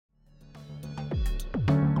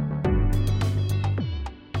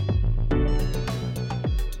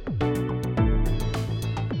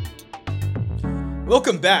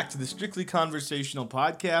Welcome back to the Strictly Conversational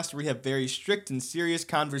Podcast, where we have very strict and serious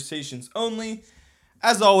conversations only.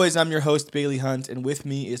 As always, I'm your host, Bailey Hunt, and with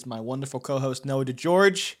me is my wonderful co-host, Noah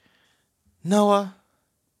DeGeorge. Noah,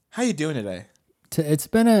 how you doing today? It's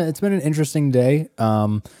been an interesting day.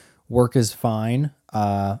 Work is fine.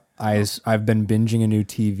 I've been binging a new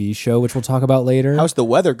TV show, which we'll talk about later. How's the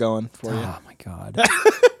weather going for you? Oh my God.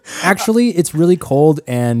 Actually, it's really cold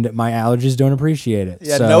and my allergies don't appreciate it.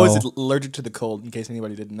 Yeah, so, Noah's allergic to the cold, in case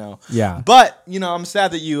anybody didn't know. Yeah. But, I'm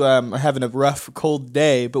sad that you are having a rough, cold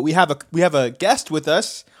day, but we have a guest with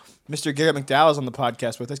us. Mr. Garrett McDowell is on the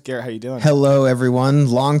podcast with us. Garrett, how you doing? Hello, everyone.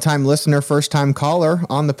 Long-time listener, first-time caller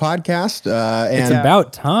on the podcast. It's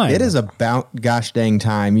about time. It is about gosh dang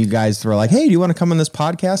time. You guys were like, hey, do you want to come on this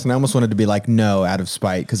podcast? And I almost wanted to be like, no, out of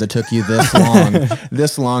spite, because it took you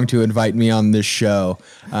this long to invite me on this show.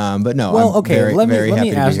 But no, well, I'm okay, very, let very me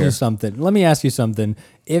happy to ask be here. you something. Let me ask you something.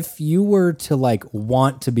 If you were to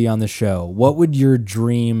want to be on the show, what would your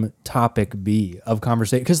dream topic be of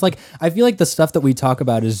conversation? Because I feel like the stuff that we talk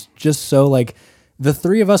about is just so the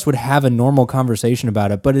three of us would have a normal conversation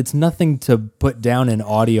about it, but it's nothing to put down in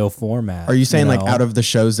audio format. Are you saying out of the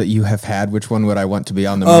shows that you have had, which one would I want to be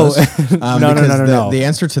on the Oh, most? No. The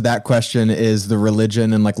answer to that question is the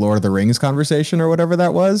religion and Lord of the Rings conversation or whatever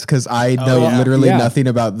that was, because I know literally nothing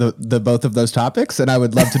about the both of those topics, and I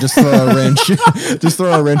would love to just throw a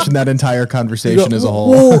wrench, in that entire conversation as a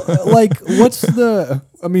whole. Well, what's the?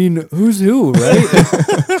 I mean, who's who, right?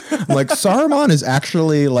 Saruman is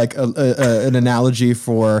actually an analogy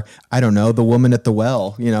for, I don't know, the woman at the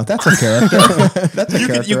well. That's a character. That's a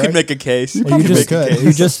character. You could make a case.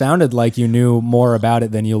 You just sounded like you knew more about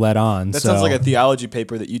it than you let on. That sounds like a theology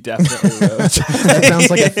paper that you definitely wrote. That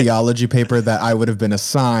sounds like a theology paper that I would have been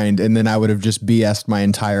assigned, and then I would have just BS'd my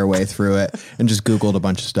entire way through it and just Googled a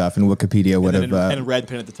bunch of stuff, and Wikipedia would have... and red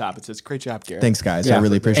pen at the top, it says, great job, Garrett. Thanks, guys. Yeah. I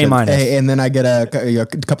really appreciate A-. it. Hey, and then I get a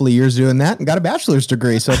couple of years doing that and got a bachelor's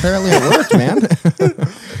degree, so apparently it worked, man.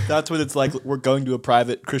 That's what it's like. We're going to a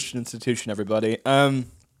private Christian institution, everybody.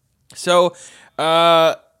 What's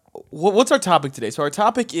our topic today? So our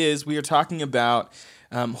topic is we are talking about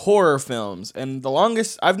horror films, and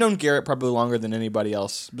I've known Garrett probably longer than anybody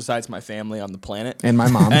else besides my family on the planet, and my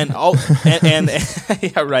mom, and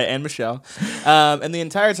yeah, right, and Michelle. And the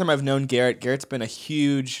entire time I've known Garrett's been a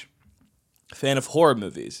huge fan of horror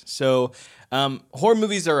movies. So horror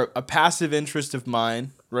movies are a passive interest of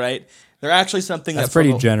mine, right? They're actually something that's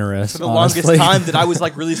pretty generous. For the longest time that I was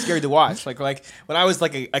really scared to watch. Like when I was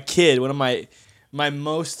a kid, one of my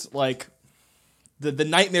most the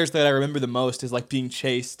nightmares that I remember the most is being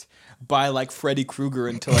chased by Freddy Krueger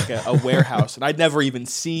into a warehouse, and I'd never even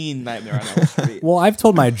seen Nightmare on Elm Street. Well, I've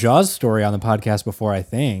told my Jaws story on the podcast before, I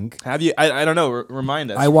think. Have you? I don't know.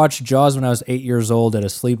 Remind us. I watched Jaws when I was 8 years old at a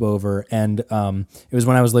sleepover, and it was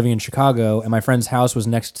when I was living in Chicago, and my friend's house was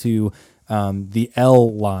next to the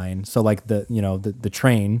L line, so the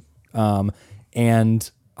train,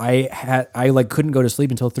 and I couldn't go to sleep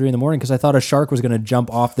until 3 a.m. because I thought a shark was going to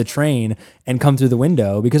jump off the train and come through the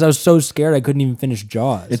window because I was so scared I couldn't even finish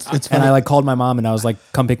Jaws. It's and funny. I called my mom and I was like,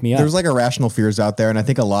 "Come pick me up." There's irrational fears out there, and I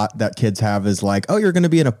think a lot that kids have is oh, you're going to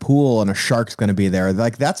be in a pool and a shark's going to be there.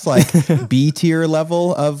 That's B tier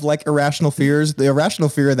level of irrational fears. The irrational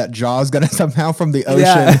fear that Jaws is going to somehow from the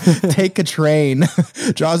ocean take a train.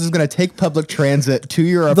 Jaws is going to take public transit to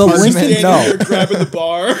your apartment. You're grabbing the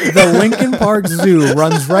bar. The Lincoln Park Zoo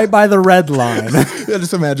runs right by the red line.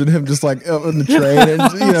 Just imagine him just in the train,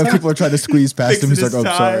 and people are trying to squeeze past him. He's like, "Oh,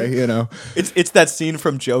 sorry," It's that scene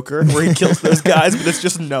from Joker where he kills those guys, but it's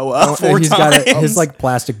just Noah four he's times. got his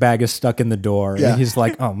plastic bag is stuck in the door, and he's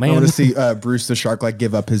like, "Oh man!" I want to see Bruce the shark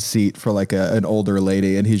give up his seat for an older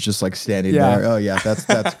lady, and he's just standing there. Oh yeah,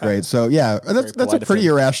 that's great. So yeah, that's a pretty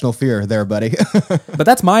irrational fear there, buddy. But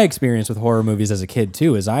that's my experience with horror movies as a kid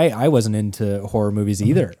too. Is I wasn't into horror movies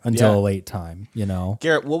either until a late time.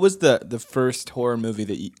 Garrett, what was the first horror movie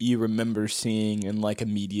that you remember seeing and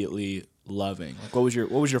immediately loving? What was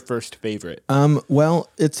your first favorite? Well,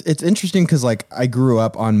 it's interesting because I grew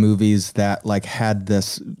up on movies that had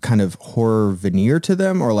this kind of horror veneer to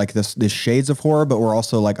them, or this shades of horror, but were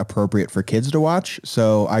also appropriate for kids to watch.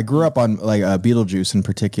 So I grew up on Beetlejuice in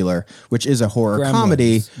particular, which is a horror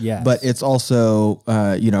comedy, but it's also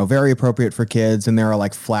very appropriate for kids, and there are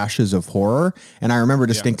flashes of horror. And I remember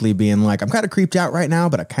distinctly being I'm kind of creeped out right now,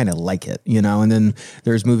 but I kind of like it, And then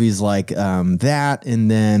there's movies like that, and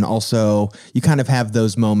then also so you kind of have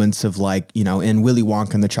those moments of like, you know, in Willy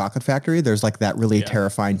Wonka and the Chocolate Factory, there's like that really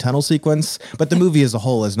terrifying tunnel sequence, but the movie as a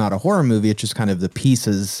whole is not a horror movie. It's just kind of the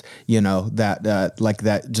pieces, you know, that like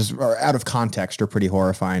that just are out of context are pretty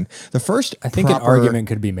horrifying. The first, I think an argument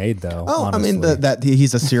could be made though. Oh, honestly. I mean that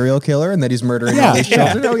he's a serial killer and that he's murdering all these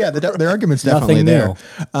children. Oh yeah, the argument's definitely Nothing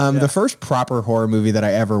there. The first proper horror movie that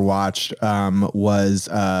I ever watched was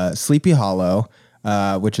Sleepy Hollow.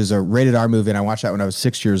 Which is a rated R movie, and I watched that when I was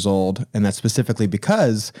 6 years old, and that's specifically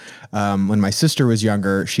because when my sister was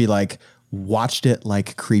younger, she like watched it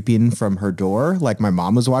like creeping from her door, like my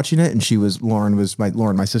mom was watching it, and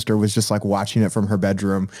Lauren, my sister was just like watching it from her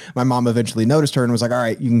bedroom. My mom eventually noticed her and was like, "All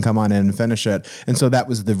right, you can come on in and finish it." And so that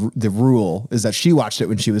was the rule, is that she watched it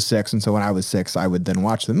when she was 6, and so when I was 6, I would then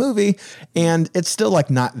watch the movie, and it's still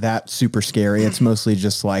like not that super scary. It's mostly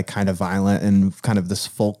just like kind of violent and kind of this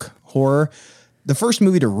folk horror. The first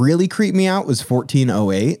movie to really creep me out was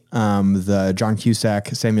 1408, the John Cusack,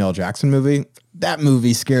 Samuel L. Jackson movie. That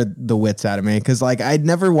movie scared the wits out of me because like I'd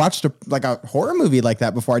never watched a horror movie like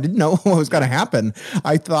that before. I didn't know what was going to happen.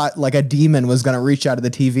 I thought like a demon was going to reach out of the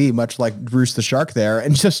TV, much like Bruce the Shark there,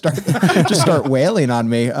 and just start wailing on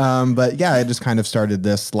me. But yeah, I just kind of started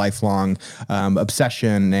this lifelong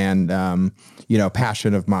obsession and you know,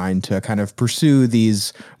 passion of mine to kind of pursue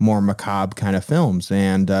these more macabre kind of films.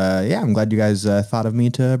 And yeah, I'm glad you guys thought of me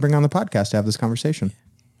to bring on the podcast to have this conversation.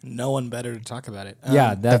 No one better to talk about it.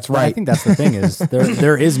 Yeah, that's right. I think that's the thing is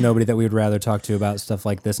there is nobody that we would rather talk to about stuff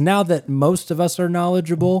like this. Now that most of us are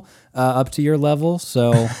knowledgeable up to your level,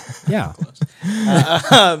 so yeah.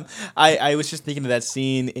 I was just thinking of that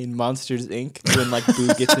scene in Monsters Inc. when like Boo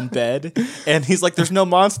gets in bed and he's like, "There's no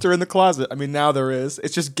monster in the closet." I mean, now there is.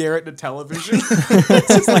 It's just Garrett and a television. It's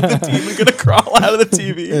just like the demon gonna crawl out of the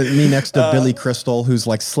TV. Me next to Billy Crystal, who's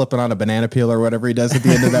like slipping on a banana peel or whatever he does at the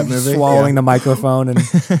end of that movie, swallowing the microphone and.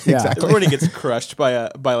 Yeah. Exactly. Everybody gets crushed by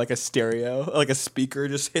like a stereo, like a speaker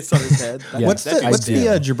just hits on his head. Yeah. What's the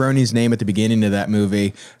jabroni's name at the beginning of that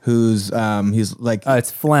movie? Who's he's like it's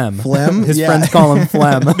Phlegm. Phlegm? His Yeah. friends call him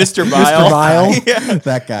Phlegm. Mr. Bile. Mr. Bile. Yeah.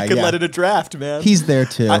 that guy? It could Yeah. let in a draft, man. He's there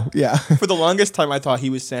too. Yeah. For the longest time, I thought he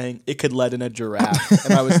was saying it could let in a giraffe,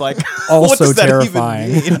 and I was like, Also what does that terrifying.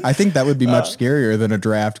 even mean? I think that would be much scarier than a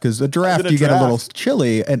draft because a draft you get a little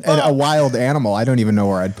chilly and a wild animal. I don't even know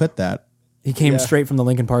where I'd put that. He came straight from the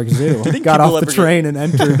Lincoln Park Zoo. think Got people off the ever train and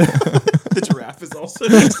entered. The giraffe is also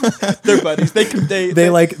they're buddies. They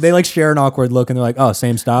like share an awkward look and they're like, "Oh,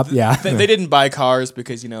 same stop." Yeah. They didn't buy cars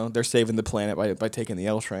because, you know, they're saving the planet by taking the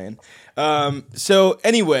L train. So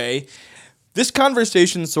anyway, this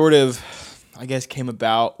conversation sort of, I guess, came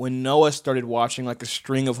about when Noah started watching like a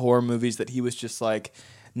string of horror movies that he was just like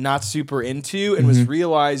not super into and was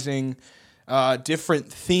realizing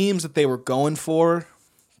different themes that they were going for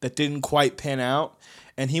that didn't quite pan out.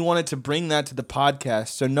 And he wanted to bring that to the podcast.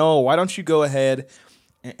 So Noah, why don't you go ahead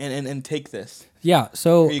and take this? Yeah.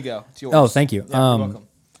 So Here you go. It's yours. Oh, thank you. Yeah, you're welcome.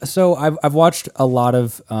 So I've watched a lot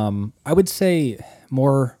of I would say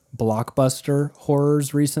more blockbuster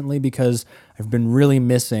horrors recently because I've been really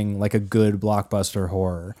missing like a good blockbuster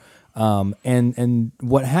horror. And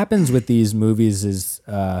what happens with these movies is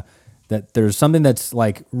that there's something that's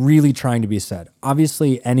like really trying to be said.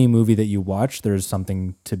 Obviously, any movie that you watch, there's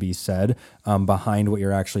something to be said behind what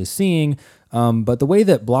you're actually seeing. But the way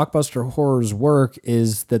that blockbuster horrors work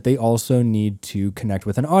is that they also need to connect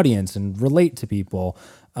with an audience and relate to people.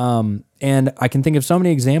 And I can think of so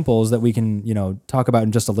many examples that we can, you know, talk about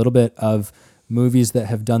in just a little bit of movies that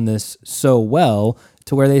have done this so well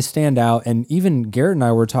to where they stand out. And even Garrett and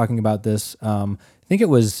I were talking about this. I think it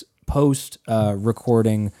was post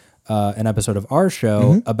recording an episode of our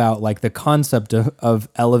show about like the concept of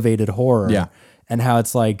elevated horror and how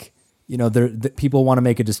it's like, you know, people want to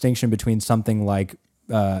make a distinction between something like,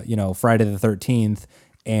 you know, Friday the 13th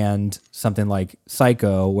and something like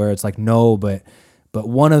Psycho, where it's like, no, but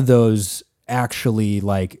one of those actually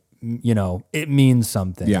like, you know, it means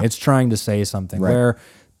something. Yeah. It's trying to say something where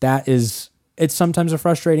that is, it's sometimes a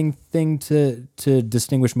frustrating thing to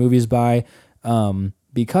distinguish movies by,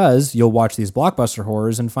 because you'll watch these blockbuster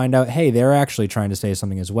horrors and find out, hey, they're actually trying to say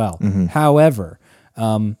something as well. However,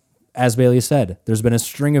 as Bailey said, there's been a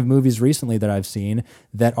string of movies recently that I've seen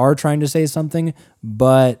that are trying to say something,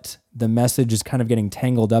 but the message is kind of getting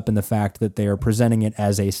tangled up in the fact that they are presenting it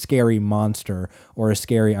as a scary monster or a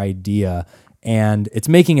scary idea, and it's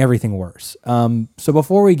making everything worse. So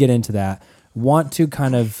before we get into that, want to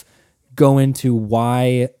kind of go into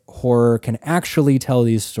why horror can actually tell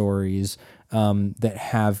these stories that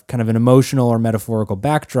have kind of an emotional or metaphorical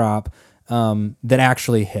backdrop that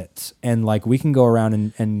actually hits. And like we can go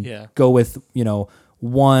around and go with, you know,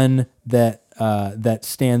 one that that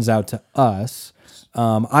stands out to us.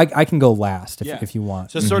 I can go last if you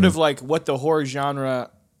want. So sort of like what the horror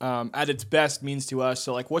genre at its best means to us.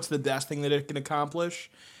 So like what's the best thing that it can accomplish?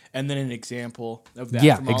 And then an example of that.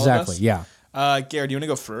 Yeah, from all exactly. Of us. Yeah. Garrett, do you want to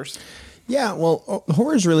go first? Yeah, well,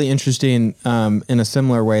 horror is really interesting in a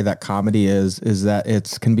similar way that comedy is that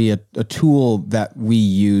it can be a tool that we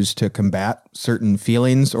use to combat certain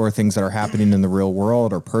feelings or things that are happening in the real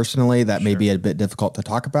world or personally that may be a bit difficult to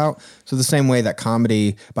talk about. So the same way that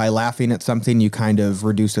comedy, by laughing at something, you kind of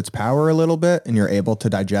reduce its power a little bit and you're able to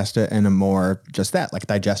digest it in a more just that, like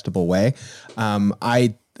digestible way.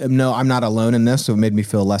 No, I'm not alone in this, so it made me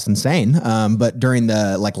feel less insane. But during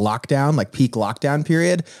the peak lockdown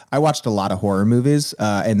period, I watched a lot of horror movies,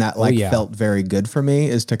 and that felt very good for me.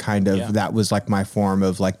 Is to kind of that was like my form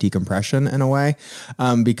of like decompression in a way,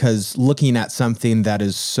 because looking at something that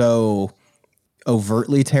is so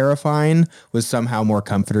overtly terrifying was somehow more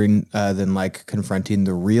comforting than like confronting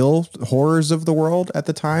the real horrors of the world at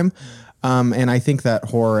the time. And I think that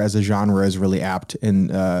horror as a genre is really apt in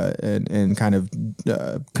kind of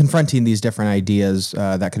confronting these different ideas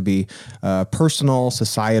that could be personal,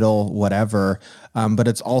 societal, whatever. But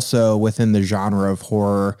it's also within the genre of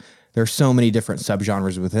horror. There's so many different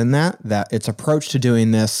subgenres within that its approach to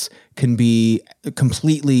doing this can be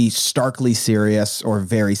completely starkly serious or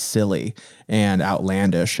very silly and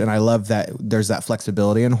outlandish. And I love that there's that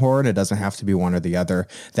flexibility in horror and it doesn't have to be one or the other.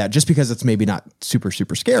 That just because it's maybe not super,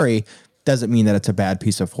 super scary doesn't mean that it's a bad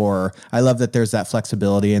piece of horror. I love that there's that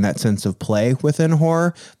flexibility and that sense of play within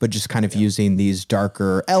horror, but just kind of using these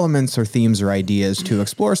darker elements or themes or ideas to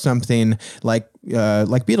explore something like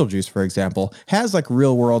Beetlejuice, for example, has like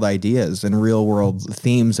real world ideas and real world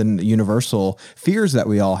themes and universal fears that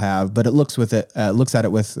we all have, but it looks at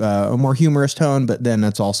it with a more humorous tone, but then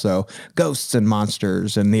it's also ghosts and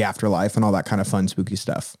monsters and the afterlife and all that kind of fun, spooky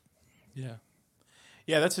stuff. Yeah.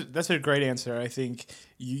 Yeah, that's a great answer. I think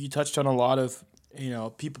you touched on a lot of,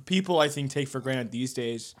 people I think take for granted these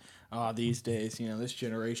days, this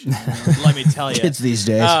generation, let me tell you. Kids these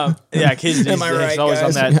days. Kids these days. I right, always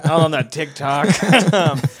guys? on that TikTok.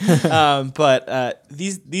 But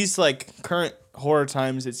these like current horror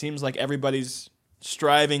times, it seems like everybody's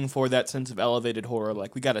striving for that sense of elevated horror.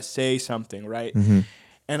 Like we got to say something, right? Mm-hmm.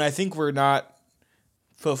 And I think we're not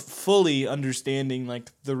fully understanding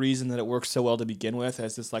like the reason that it works so well to begin with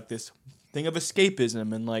as this thing of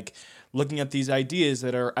escapism and like looking at these ideas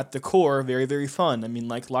that are at the core very, very fun. I mean,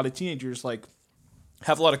 like a lot of teenagers like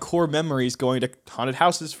have a lot of core memories going to haunted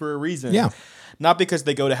houses for a reason. Yeah. Not because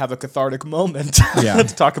they go to have a cathartic moment Yeah.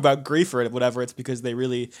 to talk about grief or whatever. It's because they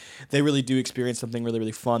really do experience something really,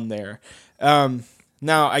 really fun there.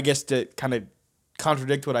 Now, I guess to kind of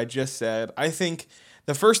contradict what I just said, I think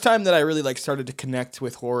the first time that I really like started to connect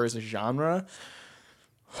with horror as a genre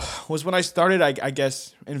was when I started, I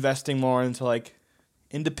guess, investing more into like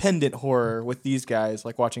independent horror with these guys,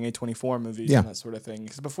 like watching A24 movies and that sort of thing.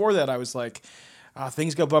 Because before that, I was like,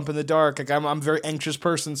 things go bump in the dark. Like I'm a very anxious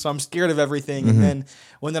person, so I'm scared of everything. Mm-hmm. And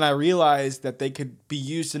then I realized that they could be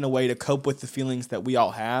used in a way to cope with the feelings that we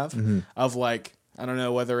all have of like, I don't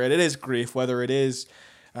know, whether it is grief, whether it is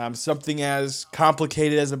something as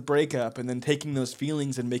complicated as a breakup, and then taking those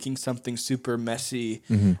feelings and making something super messy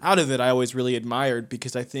out of it, I always really admired,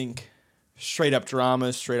 because I think straight up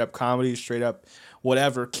dramas, straight up comedy, straight up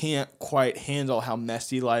whatever can't quite handle how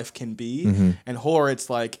messy life can be. And horror,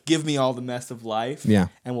 it's like, give me all the mess of life,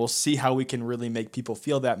 and we'll see how we can really make people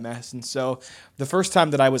feel that mess. And so the first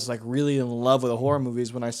time that I was like really in love with a horror movie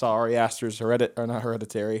is when I saw Ari Aster's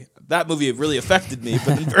Hereditary. That movie really affected me,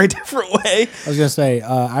 but in a very different way. I was gonna say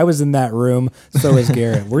I was in that room. So was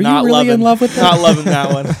Garrett. Were you really in love with that? Not loving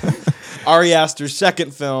that one. Ari Aster's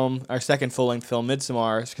second full-length film,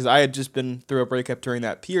 Midsommar, because I had just been through a breakup during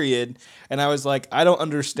that period, and I was like, I don't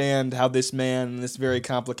understand how this man in this very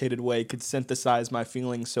complicated way could synthesize my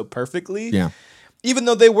feelings so perfectly. Yeah. Even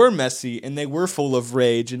though they were messy and they were full of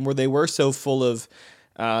rage and they were so full of,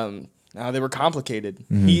 they were complicated.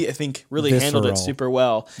 He, I think, really handled it super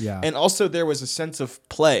well. Yeah. And also there was a sense of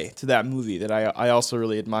play to that movie that I also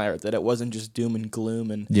really admired, that it wasn't just doom and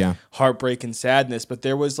gloom and heartbreak and sadness, but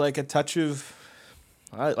there was like a touch of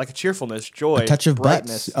like a cheerfulness, joy, a touch of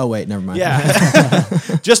brightness. butts. Oh wait, never mind. Yeah.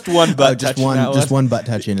 Just one butt touching. Just one butt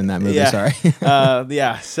touching in that movie. Yeah.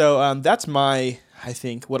 Sorry. So that's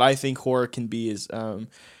what I think horror can be is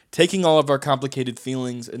taking all of our complicated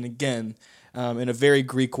feelings and again, in a very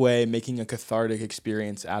Greek way, making a cathartic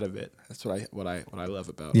experience out of it. That's what I love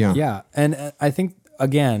about it. Yeah, and I think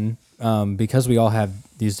again, because we all have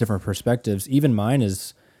these different perspectives, even mine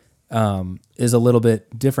is a little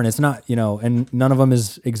bit different. It's not, and none of them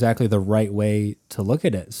is exactly the right way to look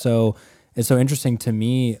at it. So it's so interesting to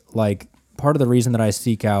me. Like part of the reason that I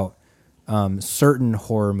seek out certain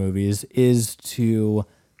horror movies is to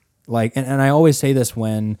like, and I always say this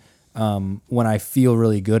when I feel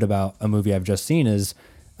really good about a movie I've just seen is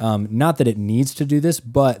not that it needs to do this,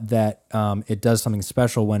 but that it does something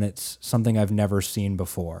special when it's something I've never seen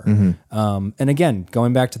before. And again,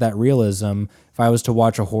 going back to that realism, if I was to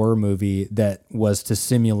watch a horror movie that was to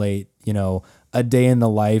simulate, a day in the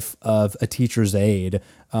life of a teacher's aide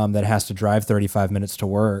that has to drive 35 minutes to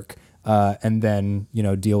work, and then,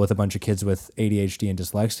 deal with a bunch of kids with ADHD and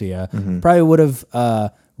dyslexia, probably would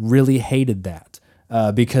have really hated that.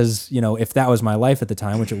 Because, if that was my life at the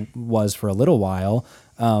time, which it was for a little while,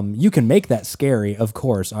 you can make that scary, of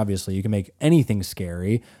course, obviously. You can make anything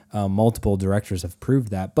scary. Multiple directors have proved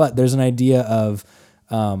that. But there's an idea of,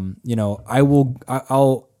 I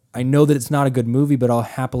know that it's not a good movie, but I'll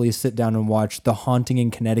happily sit down and watch The Haunting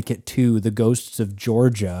in Connecticut 2, The Ghosts of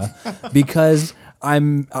Georgia, because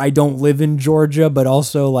I don't live in Georgia, but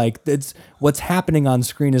also like it's what's happening on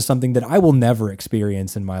screen is something that I will never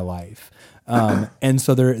experience in my life. And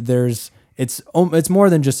so it's more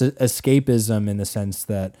than just escapism in the sense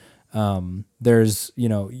that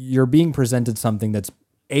you're being presented something that's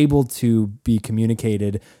able to be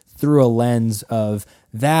communicated through a lens of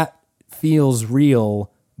that feels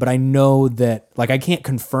real, but I know that like I can't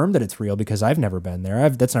confirm that it's real because I've never been there.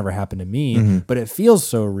 That's never happened to me, but it feels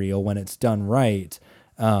so real when it's done right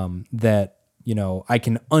that I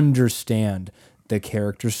can understand the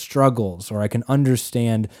character's struggles, or I can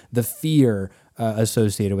understand the fear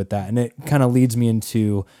associated with that. And it kind of leads me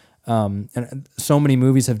into, and so many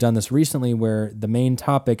movies have done this recently where the main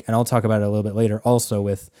topic, and I'll talk about it a little bit later also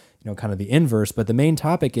with, kind of the inverse, but the main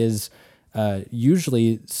topic is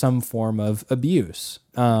usually some form of abuse.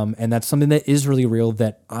 And that's something that is really real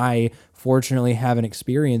that I fortunately haven't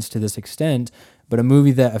experienced to this extent, but a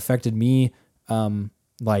movie that affected me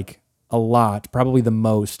like a lot, probably the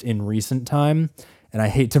most in recent time, and I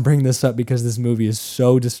hate to bring this up because this movie is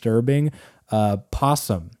so disturbing,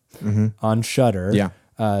 Possum on Shudder,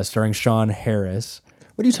 starring Sean Harris.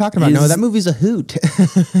 What are you talking about? No, that movie's a hoot.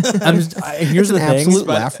 Here's the thing. Absolute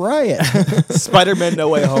laugh riot. Spider-Man No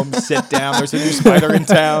Way Home, sit down. There's a new spider in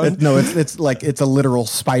town. No, it's like it's a literal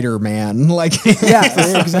Spider-Man. Like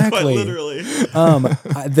yeah, exactly. Literally.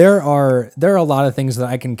 There are a lot of things that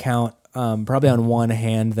I can count probably on one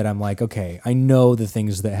hand that I'm like, okay, I know the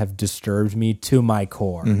things that have disturbed me to my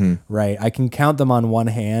core, right? I can count them on one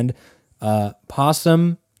hand.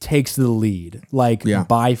 Possum takes the lead, like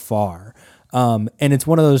by far. And it's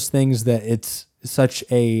one of those things that it's such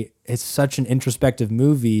an introspective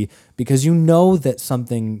movie because that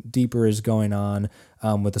something deeper is going on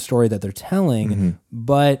with the story that they're telling,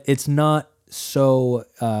 but it's not so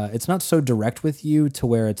direct with you to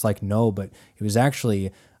where it's like, no, but it was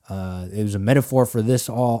actually it was a metaphor for this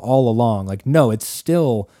all along. Like, no, it's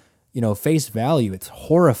still face value. It's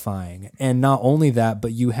horrifying, and not only that,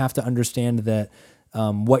 but you have to understand that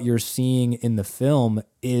what you're seeing in the film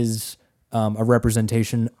is a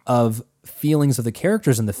representation of feelings of the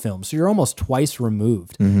characters in the film. So you're almost twice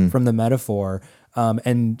removed from the metaphor,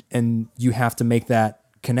 and you have to make that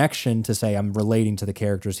connection to say I'm relating to the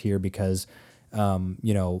characters here because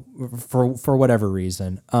for whatever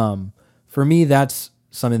reason. For me, that's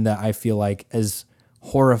something that I feel like as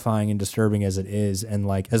horrifying and disturbing as it is, and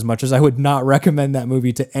like as much as I would not recommend that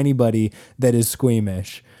movie to anybody that is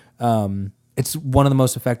squeamish, it's one of the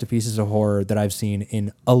most effective pieces of horror that I've seen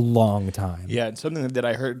in a long time. Yeah, and something that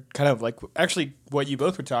I heard kind of like actually what you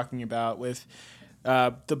both were talking about with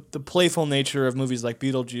the playful nature of movies like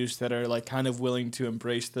Beetlejuice that are like kind of willing to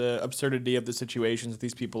embrace the absurdity of the situations that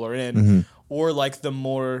these people are in, or like the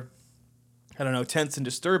more tense and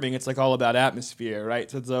disturbing. It's like all about atmosphere,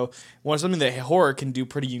 right? So something that horror can do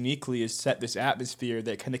pretty uniquely is set this atmosphere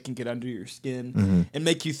that kind of can get under your skin and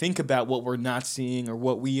make you think about what we're not seeing or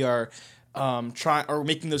what we are or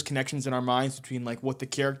making those connections in our minds between like what the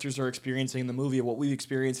characters are experiencing in the movie or what we've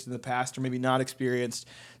experienced in the past or maybe not experienced.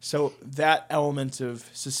 So that element of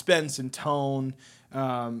suspense and tone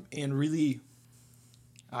and really,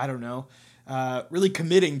 really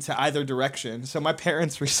committing to either direction. So my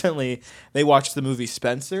parents recently, they watched the movie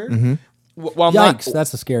Spencer. While Yikes,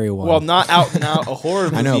 that's a scary one. Well, not out and out a horror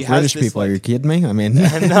movie. I know, British people, are you kidding me? I mean...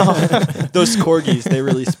 No, those corgis, they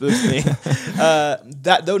really spooked me.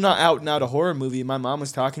 That though not out and out a horror movie, my mom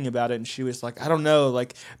was talking about it and she was like, I don't know,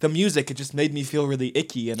 like the music, it just made me feel really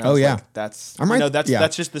icky. And I was like, that's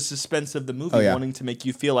just the suspense of the movie wanting to make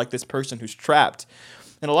you feel like this person who's trapped.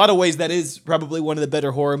 in a lot of ways, that is probably one of the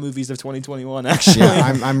better horror movies of 2021. Actually,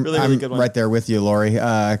 Yeah, I'm really good one. right there with you, Lori,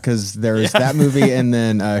 because there's that movie and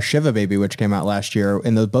then Shiva Baby, which came out last year.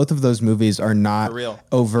 And both of those movies are not For real.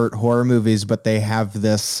 overt horror movies, but they have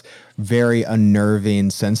this very unnerving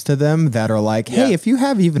sense to them that are like, hey, Yeah. if you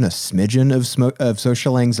have even a smidgen of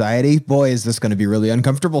social anxiety, boy, is this going to be really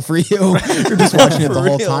uncomfortable for you. You're just watching it the For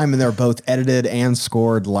whole real. time, and they're both edited and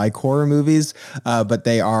scored like horror movies, but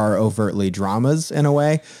they are overtly dramas in a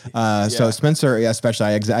way. So Yeah. Spencer,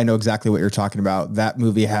 especially, I know exactly what you're talking about. That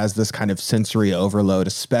movie has this kind of sensory overload,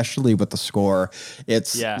 especially with the score.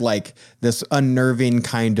 It's Yeah. like this unnerving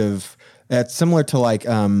kind of. It's similar to like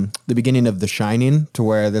the beginning of The Shining, to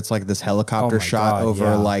where that's like this helicopter Oh my shot God, over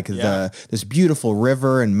yeah. like Yeah. this beautiful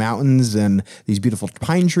river and mountains and these beautiful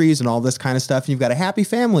pine trees and all this kind of stuff. And you've got a happy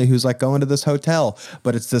family who's like going to this hotel,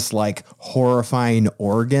 but it's this like horrifying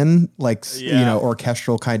organ, like Yeah.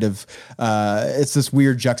 orchestral kind of. It's this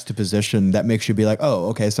weird juxtaposition that makes you be like, oh,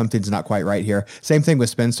 okay, something's not quite right here. Same thing with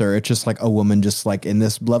Spencer. It's just like a woman just like in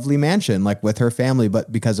this lovely mansion, like with her family,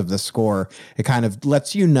 but because of the score, it kind of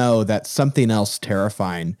lets you know that something else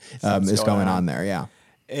terrifying is going on there. Yeah.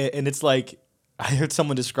 And it's like, I heard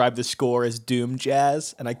someone describe the score as doom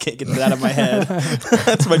jazz, and I can't get that out of my head.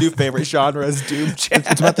 That's my new favorite genre, is doom jazz.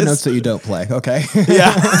 It's about the notes that you don't play. Okay.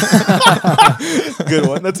 Yeah. Good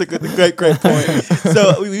one. That's a great point.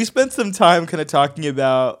 So we spent some time kind of talking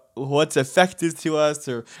about what's effective to us,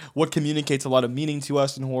 or what communicates a lot of meaning to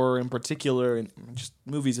us in horror in particular, and just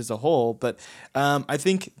movies as a whole. But I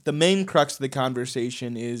think the main crux of the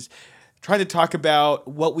conversation is trying to talk about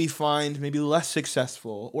what we find maybe less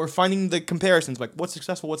successful, or finding the comparisons, like what's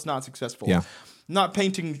successful, what's not successful. Yeah. Not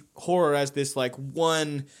painting horror as this like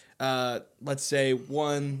one, let's say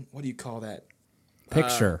one, what do you call that?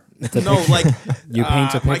 Picture. It's a No, picture. like You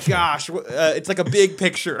paint a My picture. gosh, it's like a big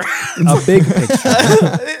picture. A big picture.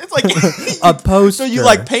 It's like A poster. so you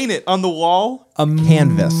like paint it on the wall. a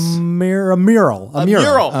Canvas. A mural. A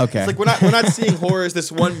mural. Okay. It's like we're not seeing horror as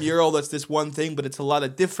this one mural that's this one thing, but it's a lot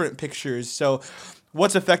of different pictures. So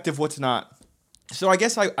what's effective, what's not? So I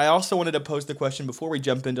guess I also wanted to pose the question before we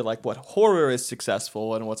jump into like what horror is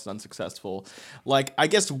successful and what's unsuccessful. Like, I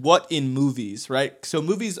guess what in movies, right? So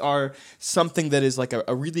movies are something that is like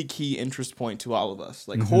a really key interest point to all of us.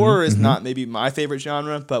 Like horror is not maybe my favorite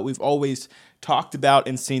genre, but we've always talked about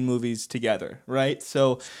and seen movies together, right?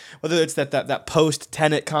 So whether it's that post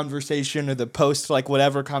Tenet conversation or the post like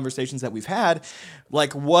whatever conversations that we've had,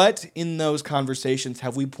 like what in those conversations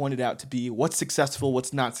have we pointed out to be what's successful,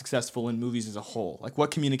 what's not successful in movies as a whole? Like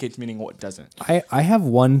what communicates meaning, what doesn't? I have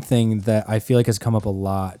one thing that I feel like has come up a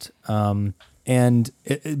lot, and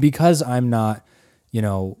because I'm not,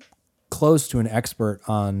 close to an expert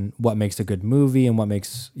on what makes a good movie and what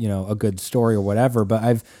makes a good story or whatever, but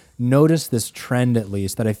I've noticed this trend, at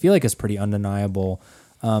least, that I feel like is pretty undeniable.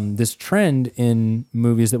 This trend in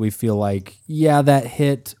movies that we feel like, yeah, that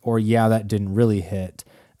hit, or yeah, that didn't really hit,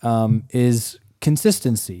 is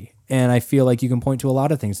consistency. And I feel like you can point to a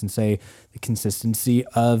lot of things and say the consistency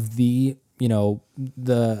of the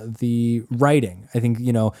writing. I think,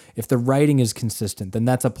 if the writing is consistent, then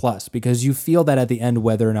that's a plus, because you feel that at the end,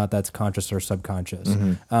 whether or not that's conscious or subconscious.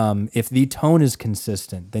 If the tone is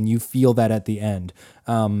consistent, then you feel that at the end.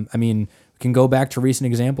 We can go back to recent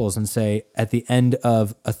examples and say at the end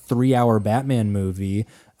of a 3-hour Batman movie,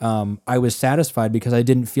 I was satisfied because I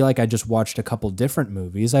didn't feel like I just watched a couple different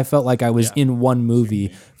movies. I felt like I was in one movie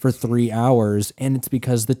for 3 hours, and it's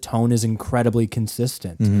because the tone is incredibly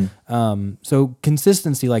consistent. So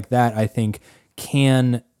consistency like that, I think,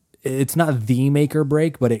 it's not the make or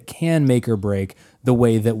break, but it can make or break the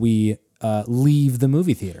way that we leave the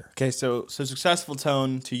movie theater. Okay, so successful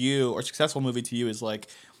tone to you, or successful movie to you, is like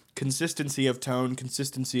consistency of tone,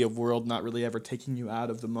 consistency of world, not really ever taking you out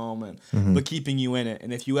of the moment, but keeping you in it.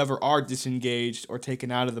 And if you ever are disengaged or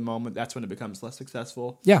taken out of the moment, that's when it becomes less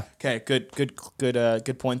successful. Yeah. Okay,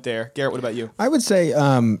 good point there. Garrett, what about you? I would say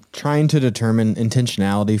trying to determine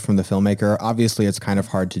intentionality from the filmmaker. Obviously, it's kind of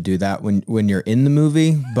hard to do that when you're in the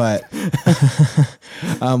movie, but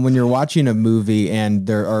when you're watching a movie and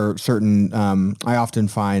there are certain, I often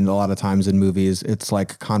find a lot of times in movies, it's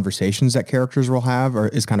like conversations that characters will have, or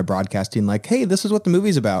is kind of broadcasting like, hey, this is what the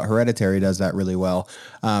movie's about. Hereditary does that really well.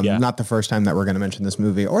 Not the first time that we're going to mention this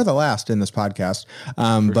movie, or the last in this podcast.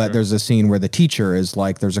 But there's a scene where the teacher is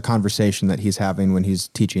like, there's a conversation that he's having when he's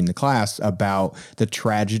teaching the class about the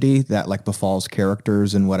tragedy that like befalls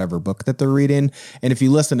characters in whatever book that they're reading. And if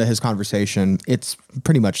you listen to his conversation, it's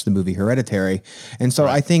pretty much the movie Hereditary. And so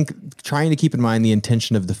I think trying to keep in mind the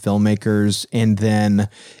intention of the filmmakers, and then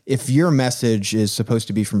if your message is supposed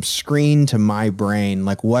to be from screen to my brain,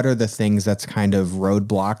 like what are the things that's kind of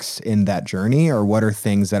roadblocks in that journey, or what are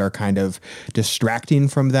things that are kind of distracting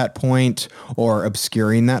from that point or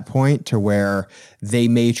obscuring that point to where they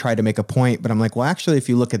may try to make a point, but I'm like, well, actually, if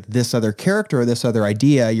you look at this other character or this other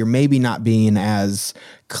idea, you're maybe not being as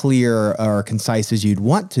clear or concise as you'd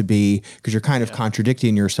want to be, because you're kind of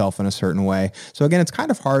contradicting yourself in a certain way. So again, it's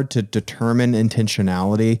kind of hard to determine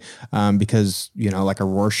intentionality, because, like a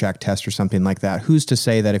Rorschach test or something like that, who's to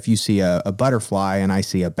say that if you see a butterfly and I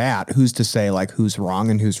see a bat, who's to say like who's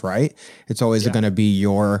wrong and who's right? It's always going to be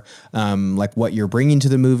your, like what you're bringing to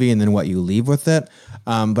the movie and then what you leave with it.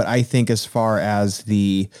 But I think as far as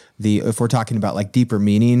the if we're talking about like deeper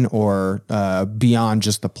meaning or beyond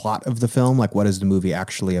just the plot of the film, like what is the movie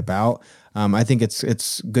actually about? I think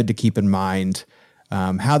it's good to keep in mind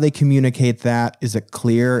how they communicate that. Is it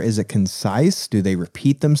clear? Is it concise? Do they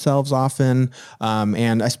repeat themselves often?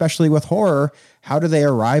 And especially with horror, how do they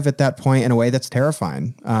arrive at that point in a way that's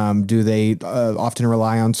terrifying? Do they often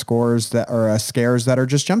rely on scares that are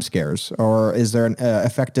just jump scares? Or is there an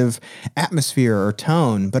effective atmosphere or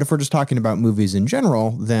tone? But if we're just talking about movies in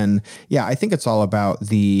general, then yeah, I think it's all about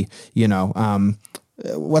the,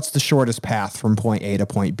 what's the shortest path from point A to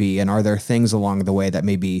point B? And are there things along the way that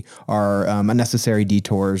maybe are unnecessary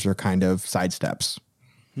detours or kind of sidesteps?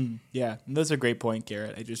 Yeah, that's a great point,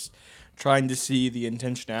 Garrett. I just trying to see the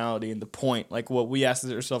intentionality and the point. Like what we asked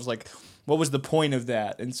ourselves, like, what was the point of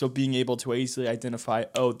that? And so being able to easily identify,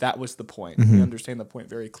 oh, that was the point. Mm-hmm. We understand the point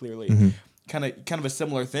very clearly. Mm-hmm. Kind of a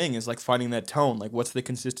similar thing is like finding that tone. Like, what's the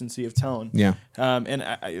consistency of tone? Yeah. And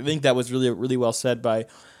I think that was really well said by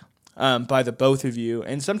the both of you.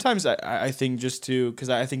 And sometimes I think just to, because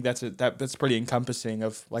I think that's pretty encompassing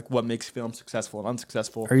of like what makes film successful and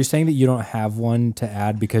unsuccessful. Are you saying that you don't have one to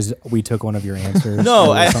add because we took one of your answers?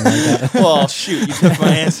 No, or something like that? Well, shoot, you took my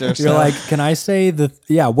answer. You're so. like, can I say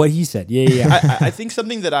what he said? Yeah. I think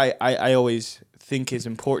something that I always think is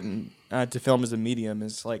important to film as a medium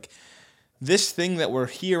is like this thing that we're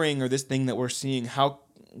hearing or this thing that we're seeing,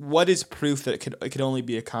 what is proof that it could only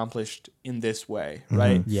be accomplished in this way,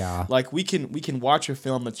 right? Yeah. Like we can watch a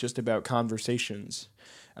film that's just about conversations,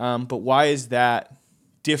 but why is that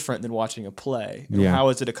different than watching a play? Yeah. How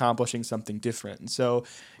is it accomplishing something different? And so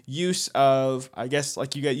use of, I guess,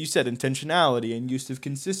 like you said, intentionality and use of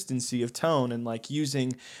consistency of tone and like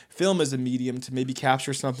using film as a medium to maybe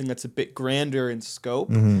capture something that's a bit grander in scope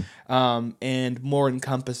and more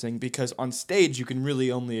encompassing, because on stage you can really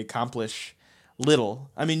only accomplish little.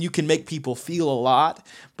 I mean, you can make people feel a lot,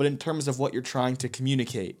 but in terms of what you're trying to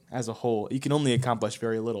communicate as a whole, you can only accomplish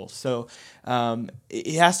very little. So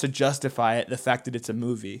it has to justify it, the fact that it's a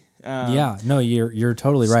movie. No, you're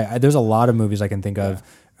totally right. There's a lot of movies I can think of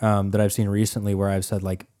that I've seen recently where I've said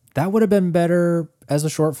like, that would have been better as a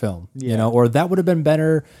short film, or that would have been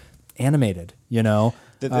better animated,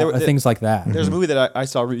 things like that. There's a movie that I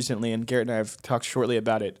saw recently, and Garrett and I have talked shortly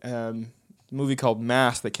about it. Movie called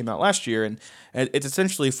Mask that came out last year, and it's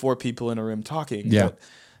essentially four people in a room talking. Yeah. But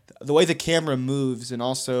the way the camera moves and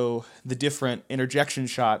also the different interjection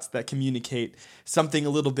shots that communicate something a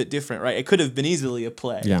little bit different, right? It could have been easily a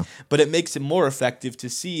play, but it makes it more effective to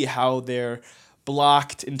see how they're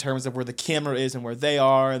blocked in terms of where the camera is and where they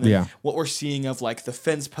are, and then what we're seeing of like the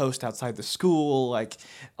fence post outside the school, like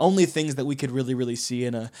only things that we could really see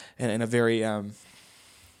in a very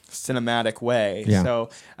cinematic way. Yeah. So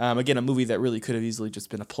again, a movie that really could have easily just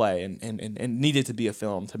been a play and needed to be a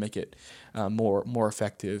film to make it more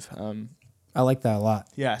effective. I like that a lot.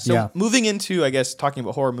 Yeah. So moving into, I guess, talking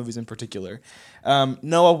about horror movies in particular,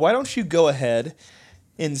 Noah, why don't you go ahead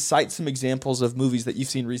and cite some examples of movies that you've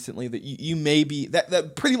seen recently that you maybe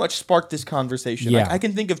that pretty much sparked this conversation. Yeah. Like, I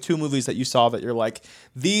can think of two movies that you saw that you're like,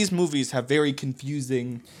 these movies have very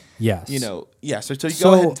confusing. Yes. So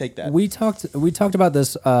go ahead and take that. We talked about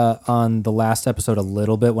this on the last episode a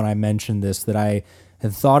little bit when I mentioned this, that I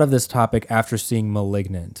had thought of this topic after seeing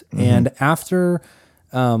 *Malignant*. And after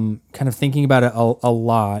kind of thinking about it a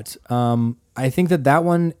lot, I think that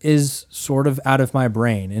one is sort of out of my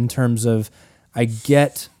brain in terms of I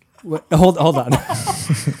get... Hold on.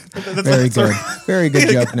 Very good. Very good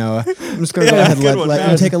joke, Noah. I'm just going to go ahead and let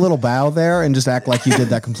you take a little bow there and just act like you did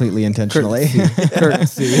that completely intentionally.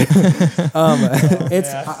 Courtesy.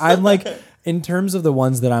 I'm like, in terms of the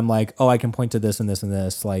ones that I'm like, oh, I can point to this and this and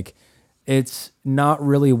this, like, it's not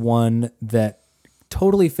really one that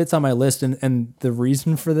totally fits on my list. And the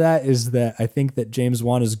reason for that is that I think that James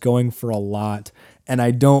Wan is going for a lot, and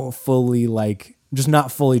I don't fully just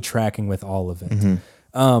not fully tracking with all of it.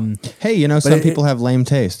 Hey, you know, some people have lame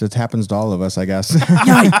taste. It happens to all of us, I guess.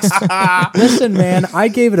 Yikes! Listen, man, I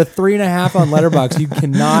gave it a 3.5 on Letterboxd. You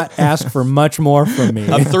cannot ask for much more from me.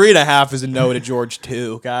 A 3.5 is a no to George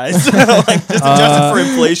 2, guys. Like, just adjusted for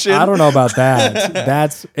inflation. I don't know about that.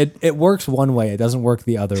 That's it. It works one way. It doesn't work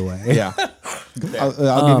the other way. Yeah.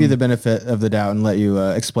 I'll give you the benefit of the doubt and let you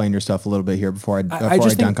explain yourself a little bit here before I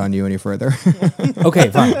dunk on you any further. Okay,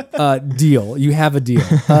 fine. Deal. You have a deal.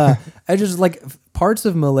 I just like parts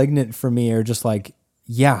of Malignant for me are just like,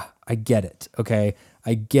 yeah, I get it. Okay.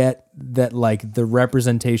 I get that like the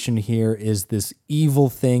representation here is this evil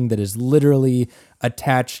thing that is literally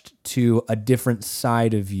attached to a different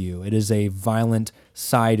side of you. It is a violent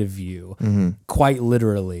side of you, quite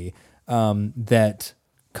literally, that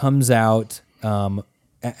comes out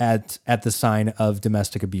at the sign of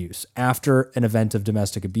domestic abuse. After an event of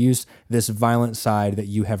domestic abuse, this violent side that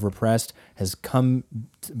you have repressed has come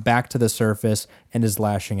back to the surface and is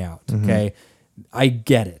lashing out. Okay. I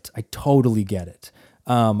get it. I totally get it.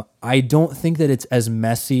 I don't think that it's as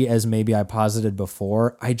messy as maybe I posited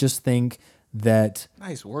before. I just think that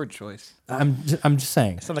Nice word choice. I'm just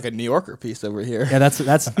saying. Sounds like a New Yorker piece over here. Yeah, that's a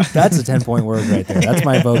 10-point word right there. That's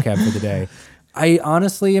my vocab for the day. I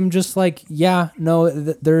honestly am just like, yeah, no,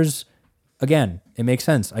 there's, again, it makes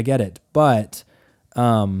sense. I get it. But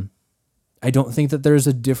I don't think that there's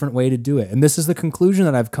a different way to do it. And this is the conclusion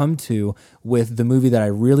that I've come to with the movie that I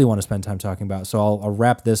really want to spend time talking about. So I'll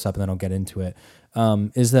wrap this up and then I'll get into it.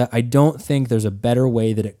 Is that I don't think there's a better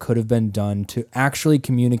way that it could have been done to actually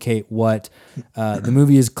communicate what the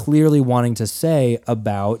movie is clearly wanting to say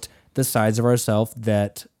about the sides of ourselves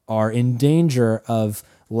that are in danger of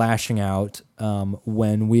lashing out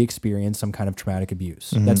when we experience some kind of traumatic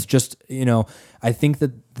abuse. That's just, I think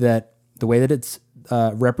that the way that it's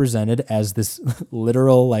represented as this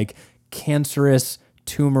literal, like, cancerous,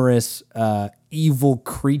 tumorous, evil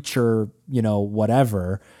creature,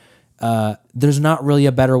 whatever, there's not really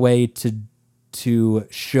a better way to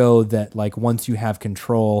show that, like, once you have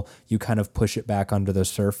control, you kind of push it back under the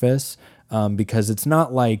surface, because it's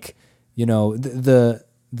not like,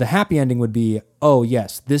 the happy ending would be, oh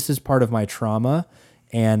yes, this is part of my trauma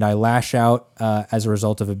and I lash out as a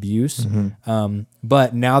result of abuse.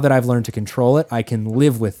 But now that I've learned to control it, I can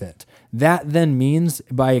live with it. That then means,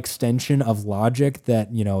 by extension of logic,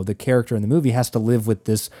 that, the character in the movie has to live with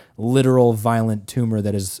this literal violent tumor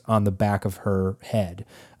that is on the back of her head.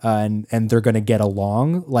 And they're going to get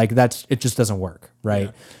along. Like, it just doesn't work.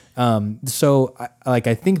 Right. Yeah. So I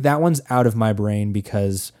think that one's out of my brain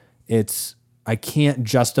because I can't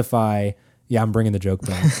justify. Yeah, I'm bringing the joke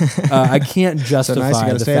back. I can't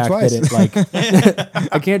justify the fact that it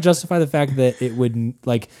I can't justify the fact that it would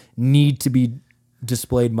need to be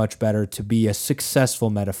displayed much better to be a successful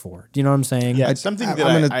metaphor. Do you know what I'm saying? Yeah, it's something that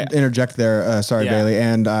I'm going to interject there. Sorry, Yeah. Bailey.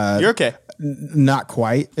 And You're okay. Not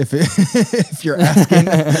quite. If you're asking,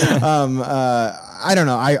 I don't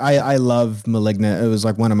know. I love *Malignant*. It was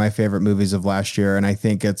like one of my favorite movies of last year, and I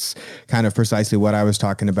think it's kind of precisely what I was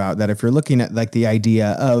talking about. That if you're looking at like the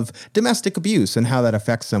idea of domestic abuse and how that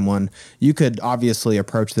affects someone, you could obviously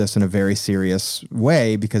approach this in a very serious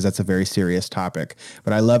way because that's a very serious topic.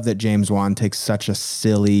 But I love that James Wan takes such a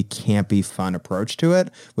silly, campy, fun approach to it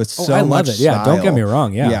with so much style. Yeah, don't get me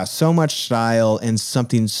wrong. Yeah, so much style and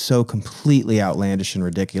something so completely outlandish and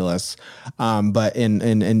ridiculous, but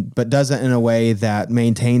does it in a way that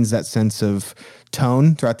maintains that sense of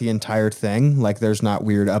tone throughout the entire thing. Like, there's not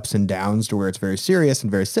weird ups and downs to where it's very serious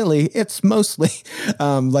and very silly. It's mostly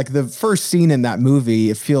like the first scene in that movie,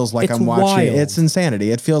 it feels like I'm watching wild. It's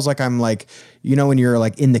insanity. It feels like I'm like, when you're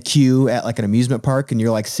like in the queue at like an amusement park and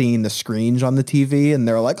you're like seeing the screens on the TV and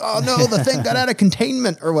they're like, oh no, the thing got out of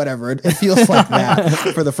containment or whatever. It feels like that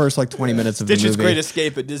for the first like 20 minutes of the movie. Stitch's Great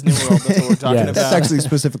Escape at Disney World. That's what we're talking about. That's actually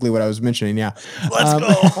specifically what I was mentioning. Yeah. Let's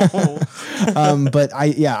go. But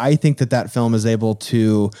I think that film is able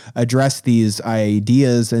to address these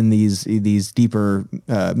ideas and these deeper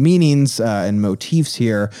meanings and motifs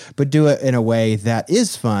here, but do it in a way that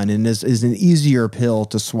is fun and is an easier pill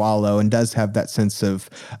to swallow and does have that sense of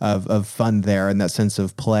fun there and that sense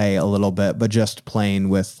of play a little bit, but just playing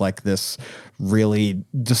with like this really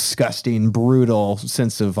disgusting, brutal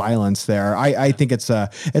sense of violence there. I think it's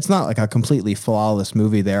not like a completely flawless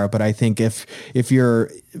movie there, but I think if you're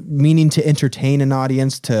meaning to entertain an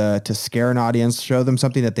audience, to scare an audience, show them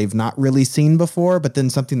something that they've not really seen before, but then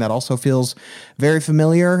something that also feels very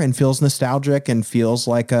familiar and feels nostalgic and feels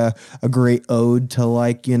like a great ode to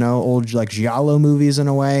old like giallo movies in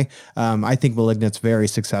a way. I think *Malignant's* very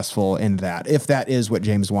successful in that, if that is what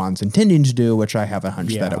James Wan's intending to do, which I have a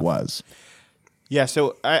hunch that it was. Yeah,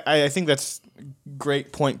 so I think that's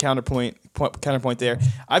great point, counterpoint, counterpoint there.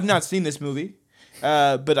 I've not seen this movie.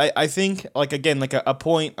 But I think like again like a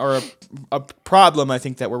point or a problem I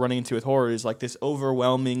think that we're running into with horror is like this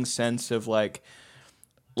overwhelming sense of like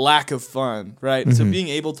lack of fun, right? And so being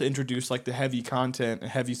able to introduce like the heavy content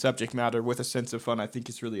and heavy subject matter with a sense of fun, I think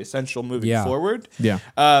is really essential moving forward. Yeah.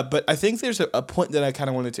 But I think there's a point that I kind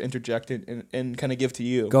of wanted to interject and kind of give to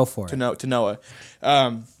you. Go for it. To Noah.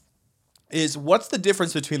 Is what's the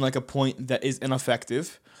difference between like a point that is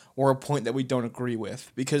ineffective or a point that we don't agree with?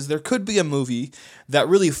 Because there could be a movie that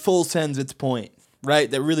really full sends its point, right?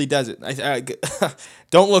 That really does it.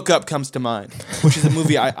 Don't Look Up comes to mind, which is a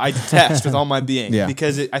movie I detest with all my being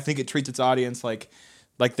because I think it treats its audience like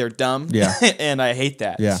they're dumb, and I hate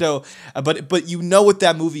that. Yeah. So, but you know what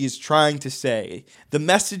that movie is trying to say. The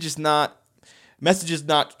message is not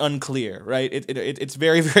unclear, right? It's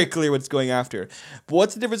very, very clear what's going after. But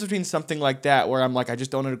what's the difference between something like that where I'm like, I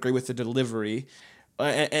just don't agree with the delivery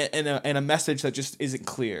and a message that just isn't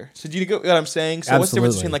clear? So do you get what I'm saying? So what's the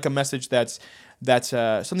difference between like a message that's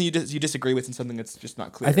something you disagree with and something that's just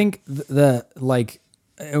not clear? I think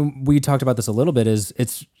we talked about this a little bit, is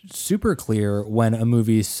it's super clear when a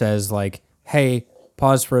movie says like, hey,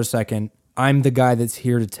 pause for a second. I'm the guy that's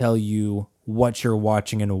here to tell you what you're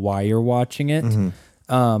watching and why you're watching it.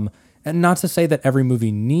 And not to say that every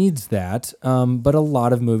movie needs that, but a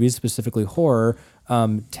lot of movies, specifically horror,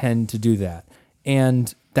 tend to do that.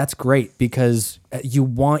 And that's great because you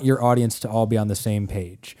want your audience to all be on the same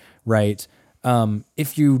page, right?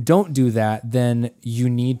 If you don't do that, then you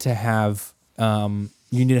need to have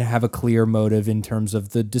a clear motive in terms of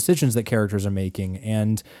the decisions that characters are making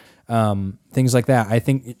and things like that. I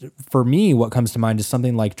think for me, what comes to mind is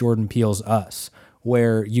something like Jordan Peele's Us,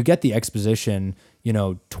 where you get the exposition,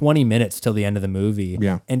 20 minutes till the end of the movie.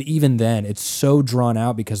 Yeah. And even then it's so drawn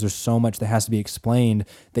out because there's so much that has to be explained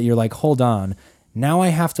that you're like, hold on, now I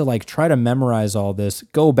have to like try to memorize all this,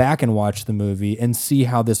 go back and watch the movie and see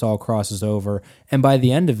how this all crosses over. And by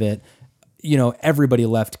the end of it, everybody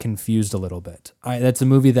left confused a little bit. That's a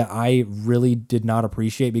movie that I really did not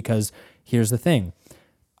appreciate because here's the thing.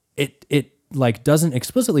 It like doesn't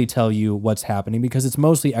explicitly tell you what's happening because it's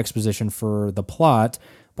mostly exposition for the plot.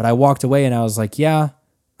 But I walked away and I was like, yeah,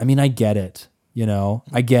 I mean, I get it.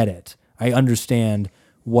 I get it. I understand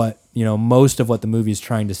what, most of what the movie is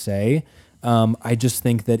trying to say. I just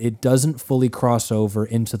think that it doesn't fully cross over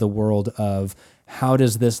into the world of how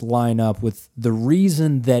does this line up with the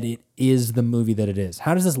reason that it is the movie that it is?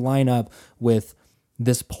 How does this line up with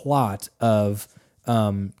this plot of,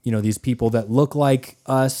 these people that look like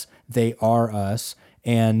us, they are us,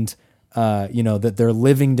 and, that they're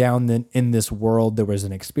living down in this world. There was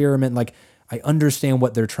an experiment. Like, I understand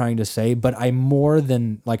what they're trying to say, but more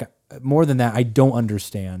than that, I don't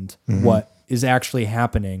understand what is actually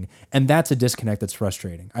happening. And that's a disconnect that's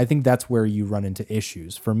frustrating. I think that's where you run into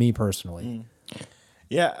issues for me personally.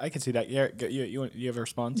 Yeah, I can see that. Yeah, you have a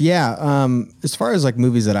response? Yeah. As far as like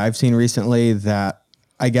movies that I've seen recently, that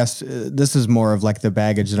I guess this is more of like the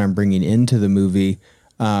baggage that I'm bringing into the movie.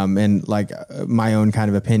 And like my own kind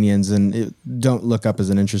of opinions, and Don't Look Up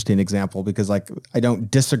is an interesting example because like I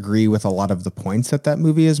don't disagree with a lot of the points that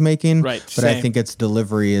movie is making, right? But I think its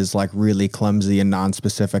delivery is like really clumsy and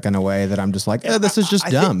non-specific in a way that I'm just like, this is just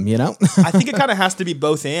dumb, I think it kind of has to be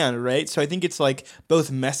both and, right? So I think it's like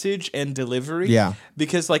both message and delivery. Yeah.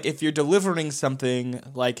 Because like if you're delivering something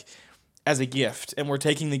like as a gift and we're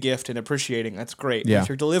taking the gift and appreciating, that's great. Yeah. If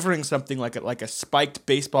you're delivering something like a spiked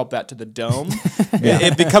baseball bat to the dome,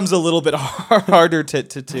 it becomes a little bit harder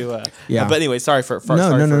to yeah. But anyway, sorry for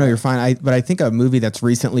no, you're fine. But I think a movie that's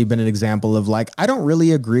recently been an example of like, I don't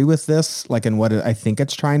really agree with this, like in what I think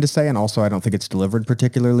it's trying to say, and also I don't think it's delivered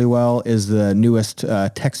particularly well, is the newest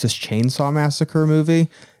Texas Chainsaw Massacre movie.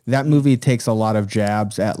 That movie takes a lot of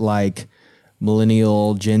jabs at like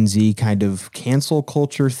millennial Gen Z kind of cancel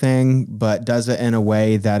culture thing, but does it in a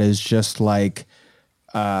way that is just like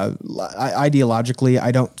ideologically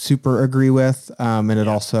I don't super agree with, and it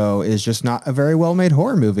also is just not a very well made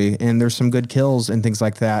horror movie, and there's some good kills and things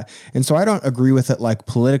like that, and so I don't agree with it like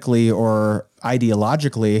politically or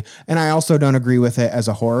ideologically, and I also don't agree with it as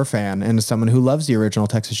a horror fan and as someone who loves the original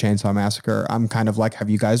Texas Chainsaw Massacre. I'm kind of like, have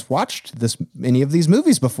you guys watched any of these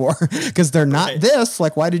movies before? Because they're not this.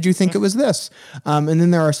 Like, why did you think it was this? And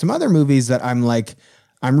then there are some other movies that I'm like,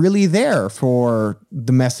 I'm really there for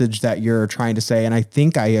the message that you're trying to say. And I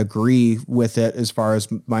think I agree with it as far as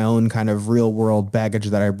my own kind of real world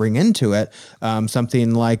baggage that I bring into it.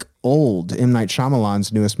 Something like Old, M. Night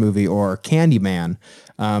Shyamalan's newest movie, or Candyman.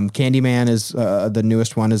 Candyman is the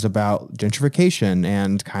newest one, is about gentrification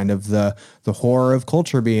and kind of the horror of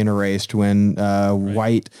culture being erased when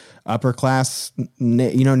white upper class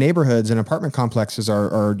neighborhoods and apartment complexes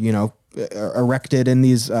are erected in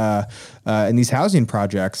these housing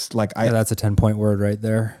projects. Like Yeah, that's a 10-point word right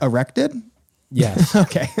there. erected. Yes.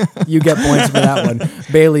 Okay. You get points for that one.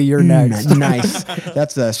 Bailey, you're next. Nice.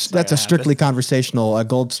 That's a strictly conversational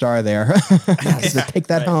gold star there. So take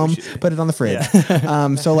that home, put it on the fridge.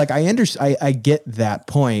 So like I get that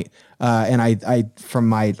point. And I from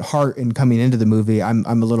my heart and coming into the movie, I'm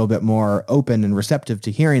a little bit more open and receptive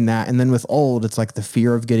to hearing that. And then with old, it's like the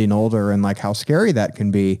fear of getting older and like how scary that can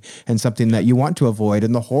be, and something that you want to avoid,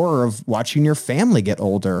 and the horror of watching your family get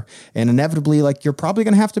older, and inevitably like you're probably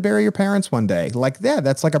going to have to bury your parents one day. Like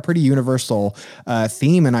that's like a pretty universal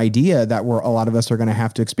theme and idea that a lot of us are going to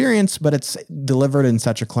have to experience, but it's delivered in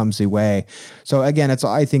such a clumsy way. So again, it's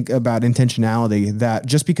I think about intentionality, that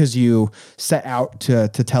just because you set out to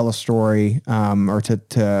tell a story or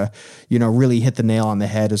to really hit the nail on the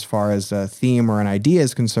head as far as a theme or an idea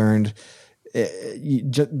is concerned,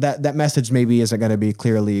 that message maybe isn't going to be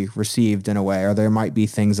clearly received in a way, or there might be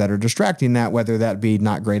things that are distracting that, whether that be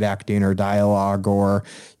not great acting or dialogue, or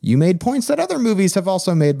you made points that other movies have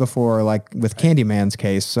also made before, like with Candyman's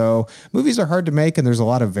case. So movies are hard to make, and there's a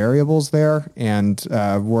lot of variables there, and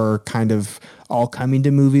we're kind of all coming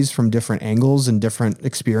to movies from different angles and different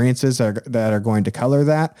experiences that are going to color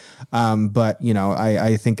that. But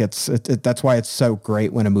I think that's why it's so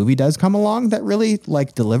great when a movie does come along that really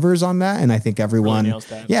like delivers on that. And I think everyone, nails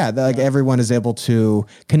that. everyone is able to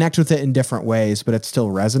connect with it in different ways, but it's still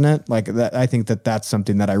resonant. Like that, I think that's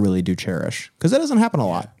something that I really do cherish, because that doesn't happen a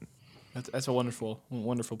lot. That's a wonderful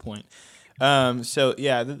point. I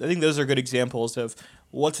think those are good examples of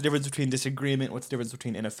what's the difference between disagreement, what's the difference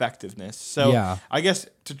between ineffectiveness. So I guess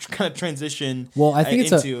to kind of transition. Well, I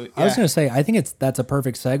think I was going to say, I think that's a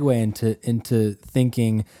perfect segue into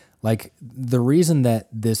thinking, like, the reason that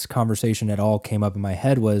this conversation at all came up in my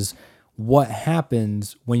head was what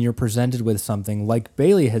happens when you're presented with something like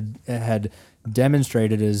Bailey had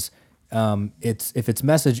demonstrated is if it's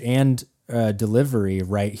message and delivery,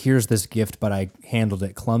 right? Here's this gift, but I handled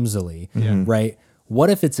it clumsily, right? What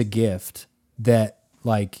if it's a gift that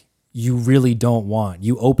like you really don't want?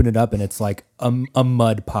 You open it up and it's like a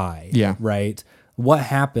mud pie, right? What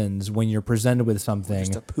happens when you're presented with something?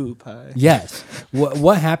 Just a poo pie. Yes.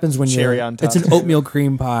 What happens when Cherry on top. It's an oatmeal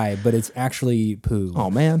cream pie, but it's actually poo. Oh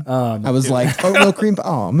man, I was like oatmeal cream.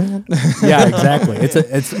 Oh man. Yeah, exactly.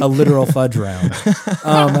 It's a literal fudge round.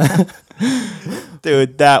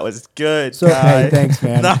 Dude, that was good. So hey, thanks,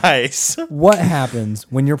 man. Nice. What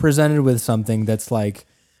happens when you're presented with something that's like,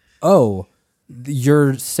 oh,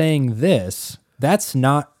 you're saying this? That's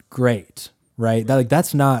not great, right?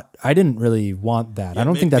 That's not. I didn't really want that. I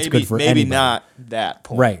don't think that's good for anybody. Maybe not that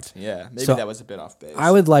point. Right. Yeah. Maybe So that was a bit off base.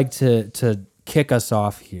 I would like to kick us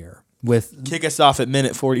off here with kick us off at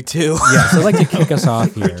minute 42. Yeah, so I'd like to kick us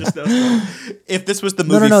off here. If this was the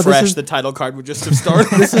movie Fresh, the title card would just have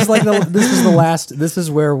started. This is the last. This is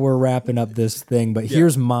where we're wrapping up this thing. But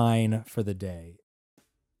here's mine for the day.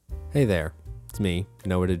 Hey there, it's me,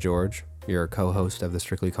 Noah DeGeorge, your co-host of the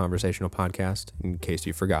Strictly Conversational podcast, in case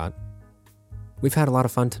you forgot. We've had a lot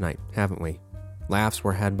of fun tonight, haven't we? Laughs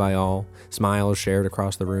were had by all, smiles shared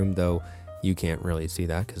across the room, though you can't really see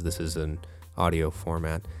that because this is an audio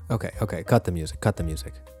format. Okay, cut the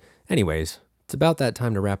music. Anyways, it's about that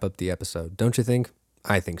time to wrap up the episode, don't you think?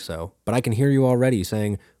 I think so, but I can hear you already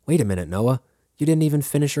saying, wait a minute, Noah, you didn't even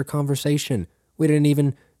finish your conversation. We didn't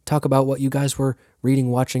even talk about what you guys were reading,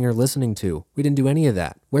 watching, or listening to. We didn't do any of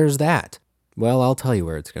that. Where's that? Well, I'll tell you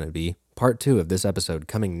where it's going to be. Part 2 of this episode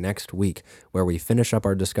coming next week, where we finish up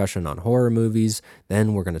our discussion on horror movies.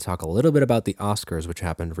 Then we're going to talk a little bit about the Oscars, which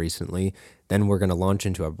happened recently. Then we're going to launch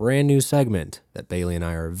into a brand new segment that Bailey and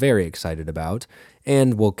I are very excited about.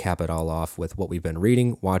 And we'll cap it all off with what we've been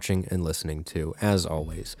reading, watching, and listening to, as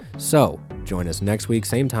always. So, join us next week,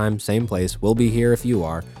 same time, same place. We'll be here if you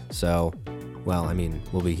are. So, well, I mean,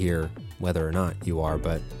 we'll be here whether or not you are,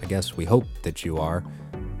 but I guess we hope that you are.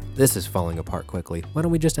 This is falling apart quickly. Why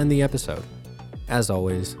don't we just end the episode? As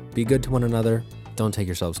always, be good to one another. Don't take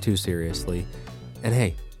yourselves too seriously. And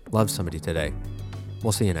hey, love somebody today.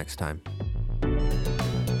 We'll see you next time.